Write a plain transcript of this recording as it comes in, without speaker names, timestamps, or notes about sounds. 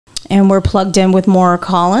and we're plugged in with Maura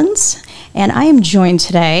Collins. And I am joined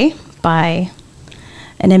today by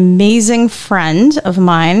an amazing friend of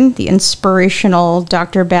mine, the inspirational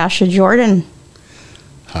Dr. Basha Jordan.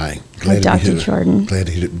 Hi. Hi, Dr. Jordan. Glad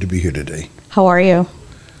to be here today. How are you?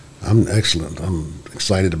 I'm excellent. I'm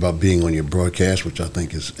excited about being on your broadcast, which I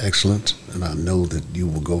think is excellent, and I know that you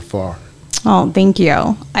will go far. Oh, thank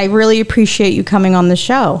you. I really appreciate you coming on the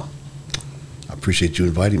show. I appreciate you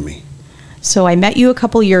inviting me. So I met you a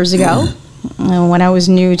couple years ago when I was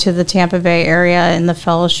new to the Tampa Bay area in the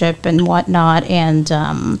fellowship and whatnot.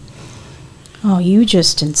 And, you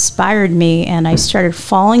just inspired me. And I started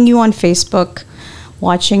following you on Facebook,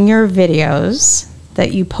 watching your videos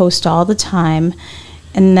that you post all the time.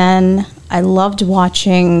 And then I loved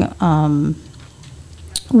watching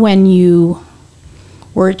when you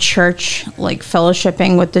were at church, like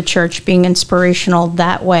fellowshipping with the church, being inspirational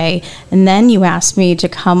that way. And then you asked me to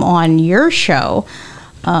come on your show,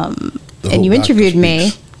 and you interviewed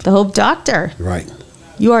me, the Hope Doctor. Right.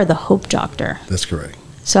 You are the Hope Doctor. That's correct.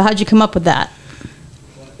 So how'd you come up with that?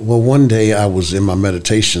 Well, one day I was in my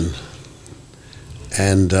meditation,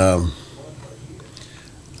 and the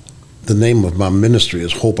name of my ministry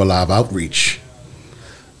is Hope Alive Outreach.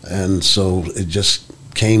 And so it just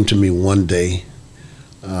came to me one day.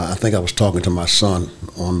 I think I was talking to my son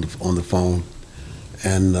on the phone,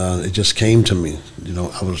 and it just came to me. You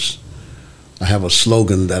know, I have a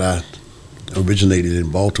slogan that I originated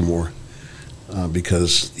in Baltimore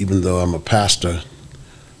because even though I'm a pastor,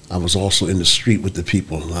 I was also in the street with the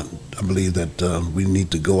people. I believe that we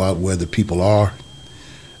need to go out where the people are,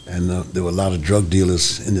 and there were a lot of drug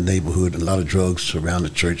dealers in the neighborhood and a lot of drugs around the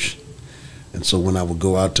church. And so when I would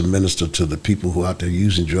go out to minister to the people who are out there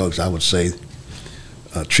using drugs, I would say,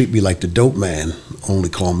 treat me like the dope man, only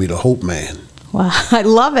call me the hope man. Wow, I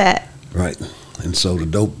love it. Right. And so the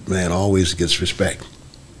dope man always gets respect.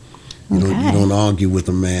 You Okay. don't argue with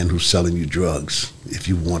a man who's selling you drugs if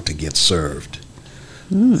you want to get served.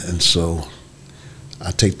 And so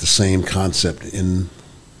I take the same concept in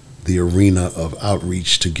the arena of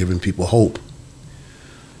outreach to giving people hope.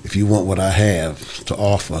 If you want what I have to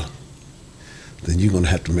offer, then you're going to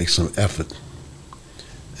have to make some effort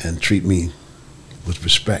and treat me with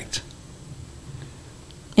respect.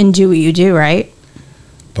 And do what you do, right?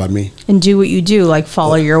 Pardon me? And do what you do, like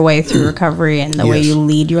follow your way through recovery and the way Yes. you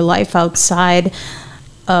lead your life outside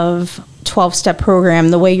of 12-step program,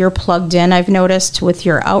 the way you're plugged in, I've noticed with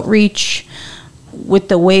your outreach, with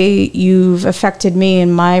the way you've affected me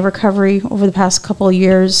in my recovery over the past couple of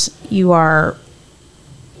years. You are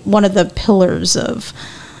one of the pillars of,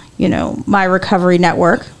 my recovery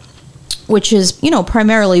network, which is,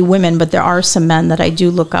 primarily women, but there are some men that I do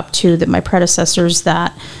look up to, that my predecessors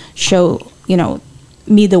that show,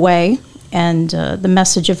 me the way and the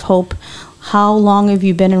message of hope. How long have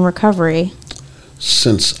you been in recovery?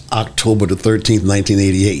 Since October the 13th,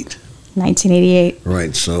 1988. 1988.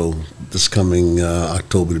 Right, so this coming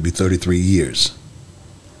October to be 33 years.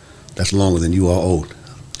 That's longer than you are old.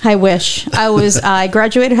 I wish. I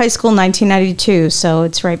graduated high school in 1992, so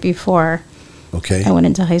it's right before Okay. I went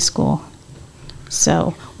into high school.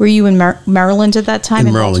 So, were you in Maryland at that time?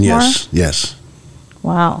 In Maryland, Baltimore? yes.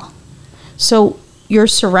 Wow. So, your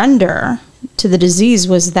surrender to the disease,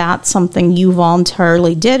 was that something you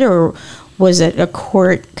voluntarily did, or was it a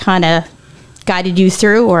court kind of guided you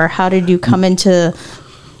through, or how did you come into,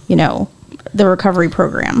 the recovery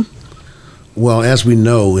program? Well, as we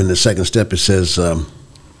know, in the second step, it says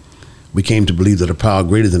we came to believe that a power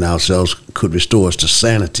greater than ourselves could restore us to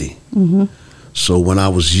sanity. Mm-hmm. So when I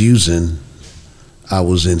was using, I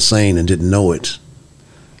was insane and didn't know it.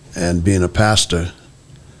 And being a pastor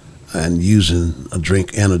and using a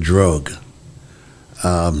drink and a drug,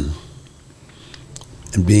 and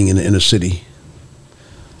being in the inner city,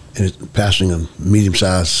 and pastoring a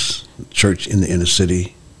medium-sized church in the inner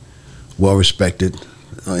city, well-respected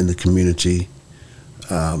in the community,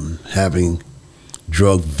 having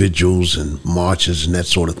drug vigils and marches and that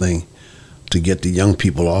sort of thing to get the young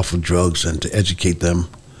people off of drugs and to educate them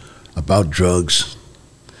about drugs,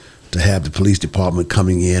 to have the police department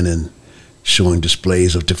coming in and showing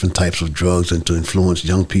displays of different types of drugs and to influence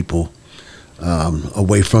young people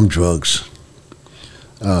away from drugs.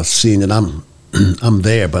 Seeing that I'm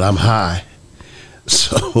there, but I'm high.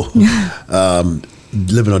 So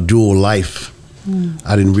living a dual life,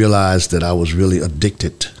 I didn't realize that I was really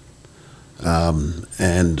addicted.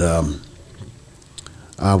 And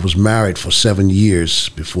I was married for 7 years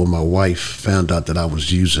before my wife found out that I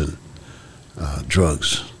was using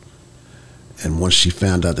drugs. And once she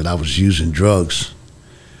found out that I was using drugs,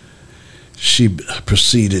 she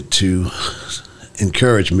proceeded to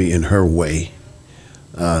encourage me in her way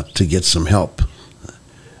to get some help.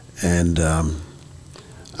 And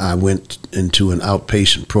I went into an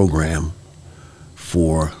outpatient program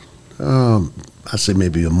for, I'd say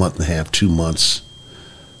maybe a month and a half, 2 months,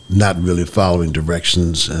 not really following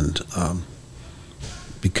directions, and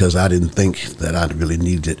because I didn't think that I really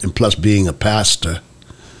needed it. And plus, being a pastor,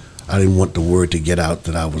 I didn't want the word to get out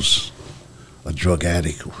that I was a drug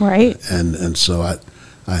addict. Right. And so I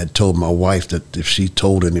had told my wife that if she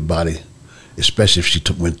told anybody, especially if she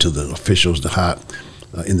went to the officials,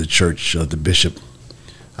 in the church, the bishop,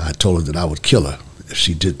 I told her that I would kill her if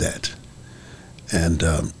she did that. And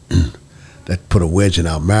that put a wedge in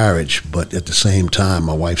our marriage, but at the same time,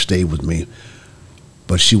 my wife stayed with me.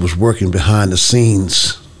 But she was working behind the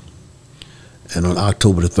scenes. And on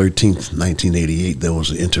October the 13th, 1988, there was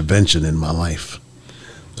an intervention in my life.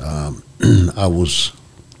 I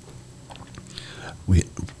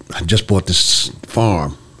just bought this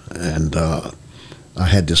farm, and I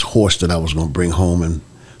had this horse that I was going to bring home, and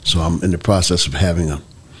so I'm in the process of having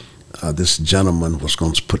this gentleman was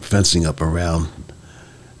going to put fencing up around,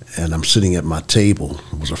 and I'm sitting at my table.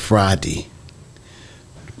 It was a Friday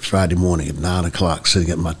morning at 9 o'clock, sitting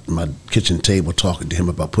at my kitchen table talking to him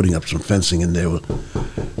about putting up some fencing, and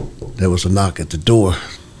there was a knock at the door,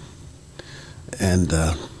 and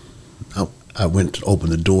I went to open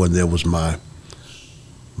the door, and there was my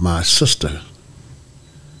sister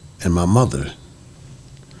and my mother.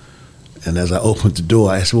 And as I opened the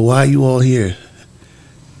door, I said, "Well, why are you all here?"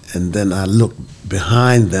 And then I looked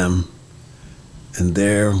behind them, and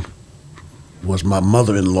there was my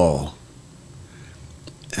mother-in-law.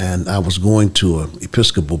 And I was going to an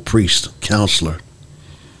Episcopal priest, counselor,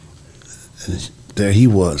 and there he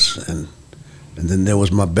was. And then there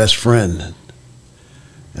was my best friend.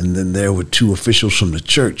 And then there were two officials from the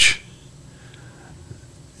church.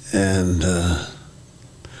 And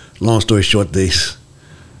long story short, it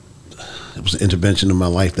was an intervention in my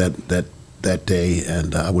life that day,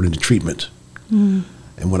 and I went into treatment. Mm.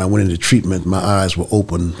 And when I went into treatment, my eyes were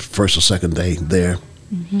open first or second day there,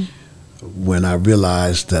 when I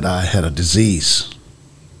realized that I had a disease.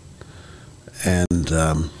 And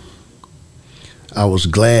I was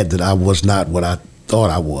glad that I was not what I thought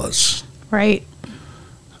I was. Right.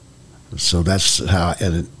 So that's how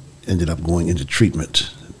I ended up going into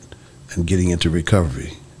treatment and getting into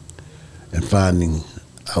recovery and finding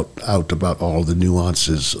out about all the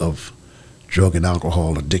nuances of drug and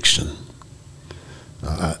alcohol addiction.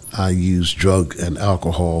 I use drugs and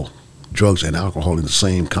alcohol in the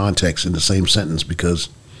same context, in the same sentence, because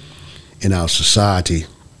in our society,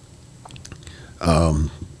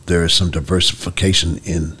 there is some diversification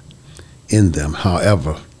in them.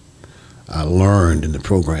 However, I learned in the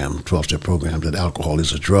program, 12-step program, that alcohol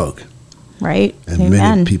is a drug. Right. And Amen.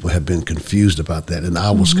 Many people have been confused about that, and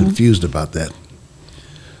I was confused about that,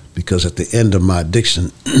 because at the end of my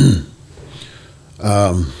addiction,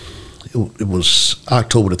 it was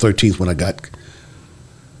October the 13th when I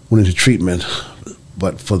went into treatment,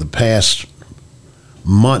 but for the past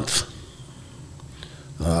month,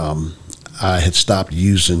 I had stopped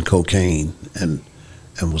using cocaine and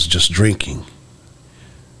was just drinking,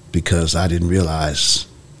 because I didn't realize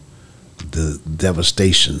the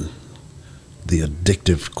devastation, the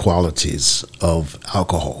addictive qualities of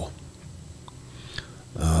alcohol.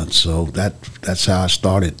 So that's how I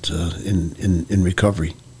started in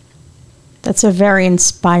recovery. That's a very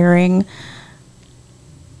inspiring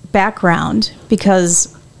background,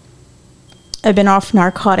 because I've been off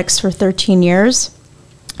narcotics for 13 years,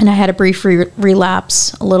 and I had a brief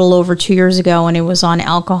relapse a little over 2 years ago, and it was on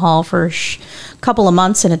alcohol for a couple of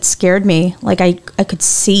months, and it scared me. Like I could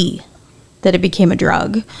see that it became a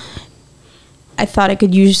drug. I thought I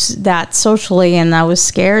could use that socially, and I was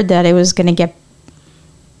scared that it was going to get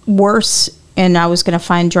worse, and I was going to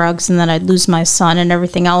find drugs, and then I'd lose my son and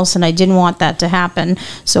everything else, and I didn't want that to happen.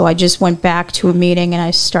 So I just went back to a meeting, and I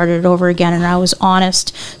started over again, and I was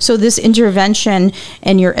honest. So this intervention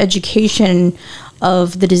and your education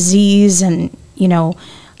of the disease, and, you know,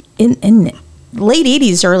 in late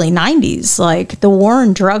 80s, early 90s, like the war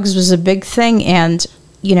on drugs was a big thing, and,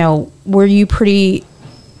 you know, were you pretty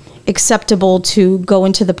acceptable to go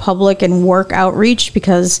into the public and work outreach?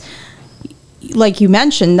 Because like you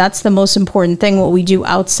mentioned, that's the most important thing, what we do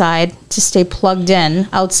outside to stay plugged in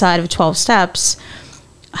outside of 12 steps.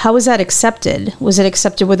 How was that accepted? Was it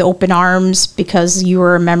accepted with open arms because you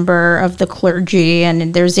were a member of the clergy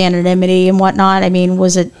and there's anonymity and whatnot? I mean,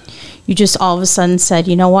 was it you just all of a sudden said,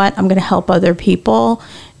 you know what, I'm going to help other people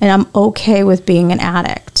and I'm okay with being an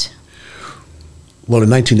addict? Well, in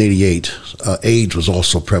 1988, AIDS was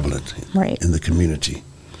also prevalent in the community.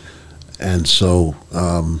 And so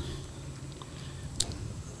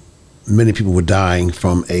many people were dying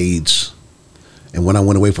from AIDS. And when I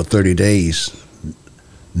went away for 30 days,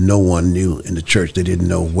 no one knew in the church. They didn't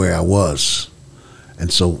know where I was.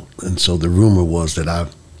 And so the rumor was that I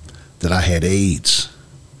had AIDS.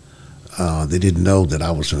 They didn't know that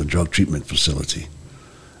I was in a drug treatment facility.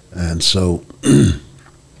 And so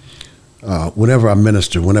whenever I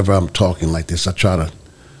minister, whenever I'm talking like this, I try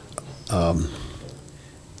to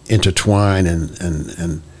intertwine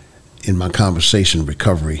and in my conversation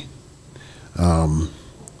recovery.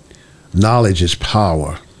 Knowledge is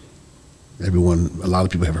power. A lot of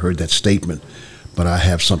people have heard that statement, but I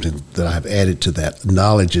have something that I have added to that.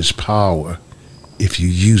 Knowledge is power if you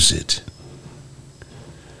use it.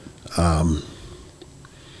 And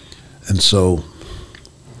so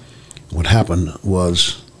what happened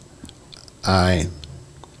was I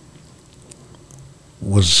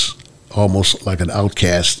was almost like an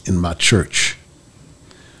outcast in my church.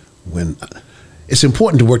 When it's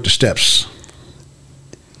important to work the steps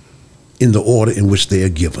in the order in which they are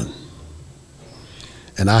given.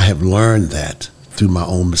 And I have learned that through my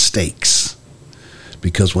own mistakes.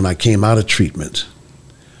 Because when I came out of treatment,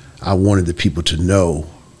 I wanted the people to know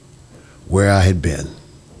where I had been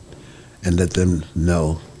and let them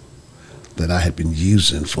know that I had been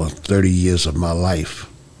using for 30 years of my life.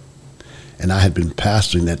 And I had been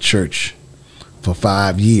pastoring that church for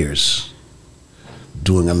 5 years,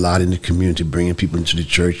 doing a lot in the community, bringing people into the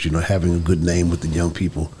church, having a good name with the young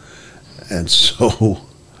people. And so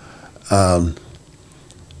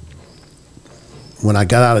when I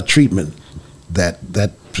got out of treatment, that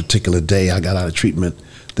particular day I got out of treatment,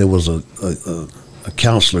 there was a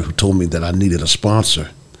counselor who told me that I needed a sponsor.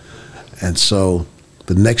 And so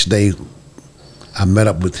the next day I met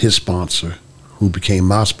up with his sponsor, who became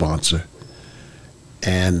my sponsor.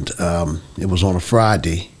 And it was on a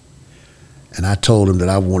Friday. And I told him that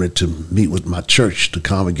I wanted to meet with my church, the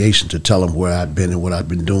congregation, to tell them where I'd been and what I'd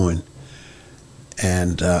been doing.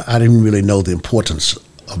 And I didn't really know the importance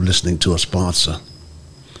of listening to a sponsor.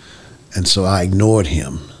 And so I ignored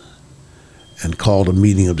him and called a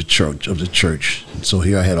meeting of the church. And so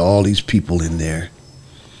here I had all these people in there,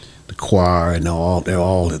 the choir, and they're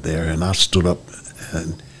all there. And I stood up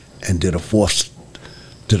and did a fifth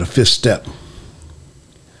step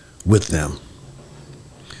with them.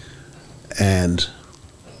 And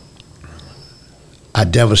I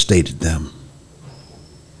devastated them.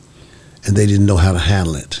 And they didn't know how to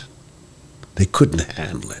handle it. They couldn't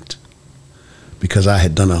handle it because I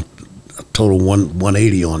had done a total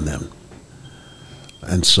 180 on them.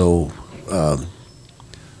 And so the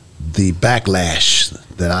backlash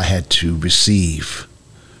that I had to receive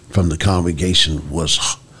from the congregation was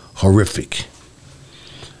horrific.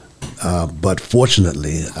 But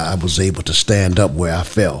fortunately, I was able to stand up where I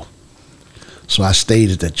fell. So I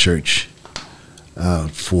stayed at that church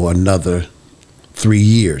for another 3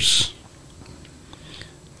 years.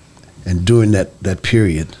 And during that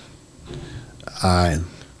period, I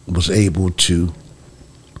was able to,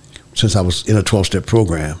 since I was in a 12-step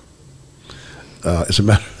program, it's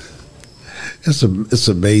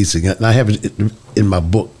amazing. And I have it in my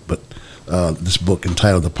book, but this book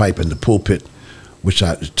entitled The Pipe and the Pulpit, which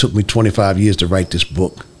it took me 25 years to write this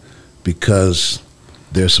book, because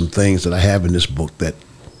there's some things that I have in this book that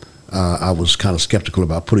I was kind of skeptical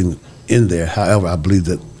about putting in there. However, I believe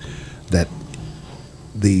that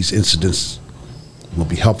these incidents will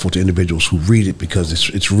be helpful to individuals who read it, because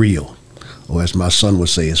it's real. Or as my son would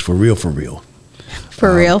say, it's for real, for real.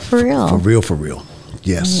 For real, for real. For real, for real.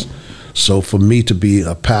 Yes. Right. So for me to be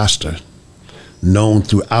a pastor known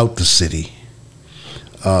throughout the city,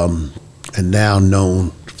 and now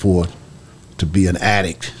known to be an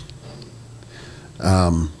addict,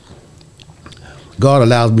 God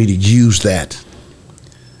allowed me to use that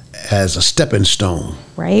as a stepping stone.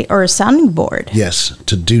 Right, or a sounding board. Yes,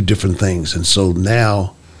 to do different things. And so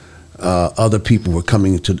now other people were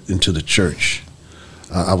coming into the church.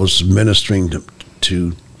 I was ministering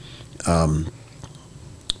to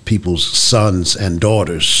people's sons and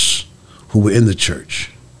daughters who were in the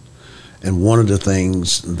church. And one of the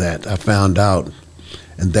things that I found out,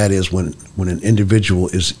 and that is when an individual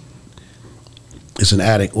is an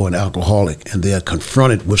addict or an alcoholic, and they are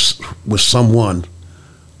confronted with someone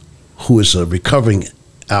who is a recovering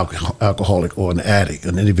alcoholic or an addict,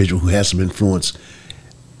 an individual who has some influence,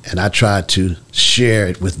 and I tried to share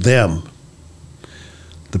it with them,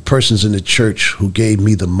 the persons in the church who gave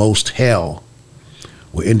me the most hell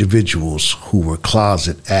were individuals who were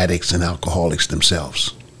closet addicts and alcoholics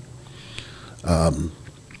themselves.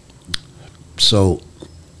 So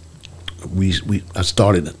I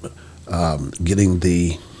started getting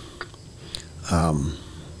the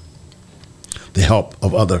the help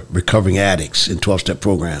of other recovering addicts in 12-step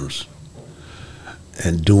programs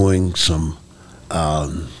and doing some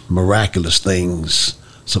miraculous things,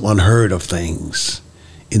 some unheard of things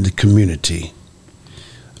in the community.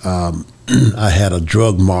 I had a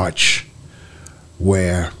drug march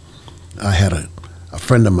where I had a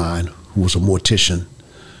friend of mine who was a mortician,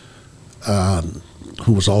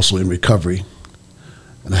 who was also in recovery,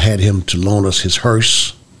 and I had him to loan us his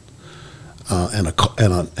hearse and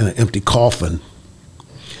an empty coffin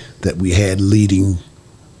that we had leading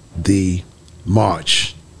the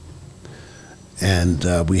march.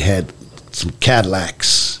 And we had some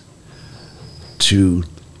Cadillacs to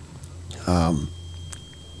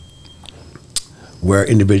where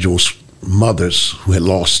individuals, mothers who had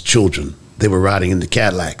lost children, they were riding in the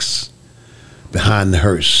Cadillacs behind the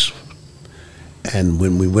hearse. And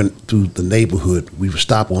when we went through the neighborhood, we would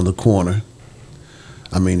stop on the corner.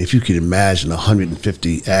 I mean, if you could imagine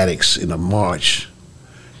 150 addicts in a march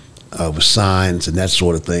with signs and that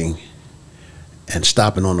sort of thing, and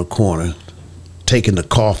stopping on the corner, taking the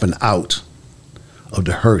coffin out of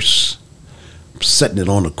the hearse, setting it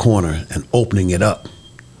on the corner and opening it up,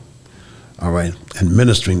 all right, and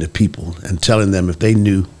ministering to people and telling them if they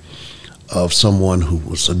knew of someone who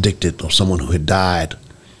was addicted or someone who had died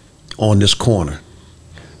on this corner.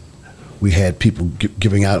 We had people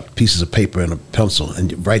giving out pieces of paper and a pencil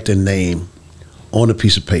and write their name on a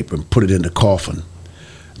piece of paper and put it in the coffin.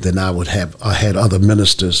 Then I had other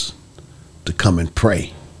ministers to come and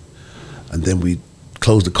pray, and then we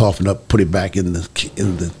close the coffin up, put it back in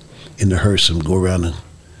the hearse, and go around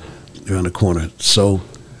the corner. So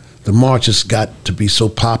the marches got to be so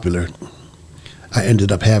popular, I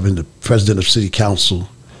ended up having the president of city council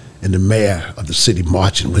and the mayor of the city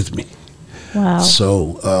marching with me. Wow.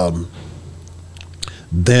 So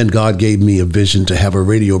then God gave me a vision to have a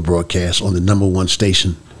radio broadcast on the #1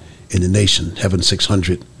 station in the nation, Heaven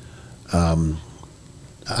 600,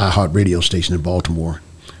 iHeart radio station in Baltimore,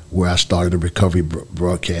 where I started a recovery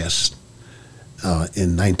broadcast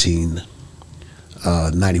in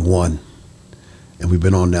 1991. And we've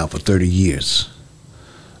been on now for 30 years.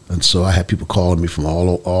 And so I had people calling me from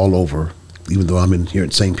all over, even though I'm here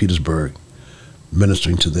in St. Petersburg,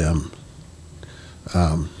 ministering to them.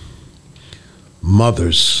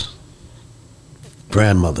 Mothers,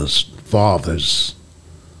 grandmothers, fathers,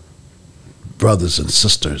 brothers and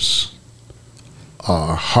sisters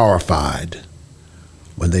are horrified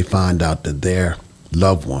when they find out that their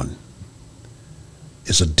loved one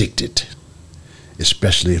is addicted,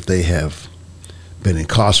 especially if they have been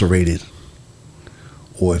incarcerated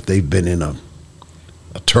or if they've been in a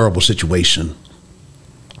terrible situation.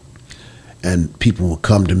 And people will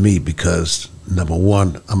come to me because, number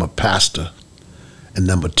one, I'm a pastor, and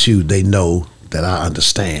number two, they know that I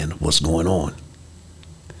understand what's going on.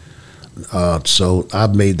 So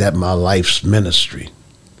I've made that my life's ministry,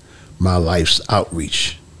 my life's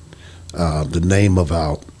outreach. The name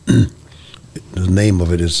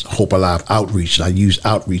of it is Hope Alive Outreach. I use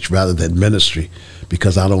outreach rather than ministry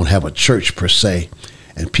because I don't have a church per se,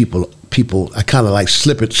 and people I kind of like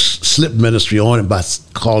slip ministry on it by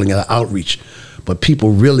calling it an outreach, but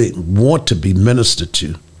people really want to be ministered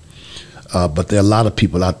to. But there are a lot of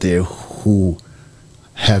people out there who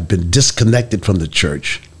have been disconnected from the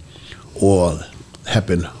church or have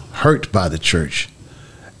been hurt by the church.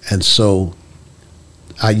 And so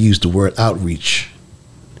I use the word outreach.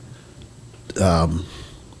 I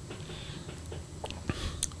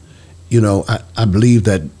believe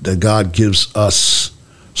that God gives us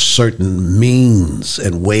certain means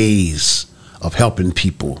and ways of helping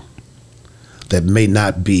people that may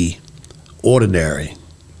not be ordinary.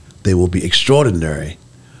 They will be extraordinary,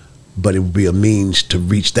 but it will be a means to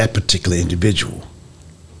reach that particular individual.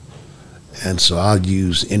 And so I'll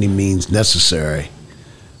use any means necessary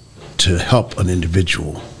to help an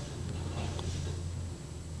individual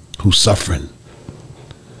who's suffering.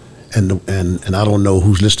 And I don't know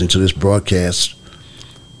who's listening to this broadcast,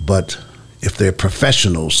 but if they're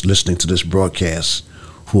professionals listening to this broadcast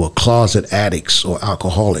who are closet addicts or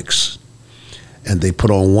alcoholics, and they put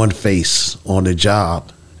on one face on their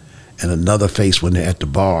job and another face when they're at the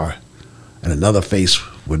bar and another face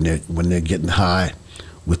when they're getting high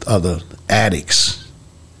with other addicts,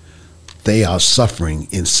 they are suffering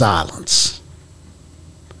in silence.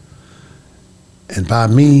 And by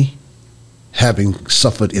me having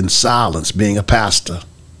suffered in silence, being a pastor,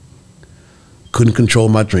 couldn't control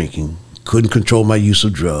my drinking, couldn't control my use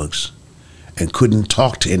of drugs, and couldn't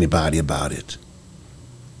talk to anybody about it.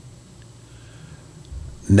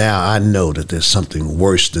 Now I know that there's something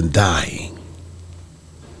worse than dying,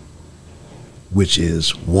 which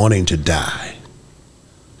is wanting to die,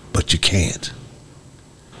 but you can't.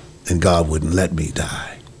 and God wouldn't let me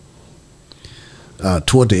die.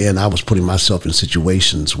 Toward the end, I was putting myself in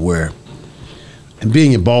situations where, and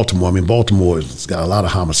being in Baltimore, I mean, Baltimore's got a lot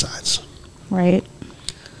of homicides. Right.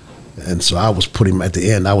 And so I was putting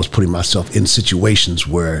myself in situations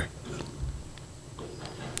where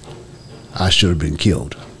I should have been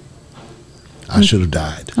killed. I should have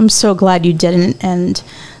died. I'm so glad you didn't. And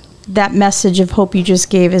that message of hope you just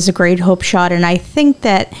gave is a great hope shot. And I think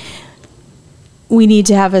that we need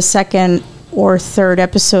to have a second or third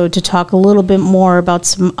episode to talk a little bit more about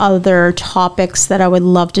some other topics that I would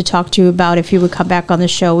love to talk to you about if you would come back on the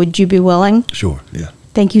show. Would you be willing? Sure, yeah.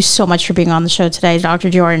 Thank you so much for being on the show today, Dr.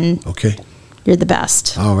 Jordan. Okay. You're the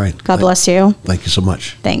best. All right. God bless you. Thank you so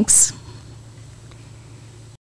much. Thanks.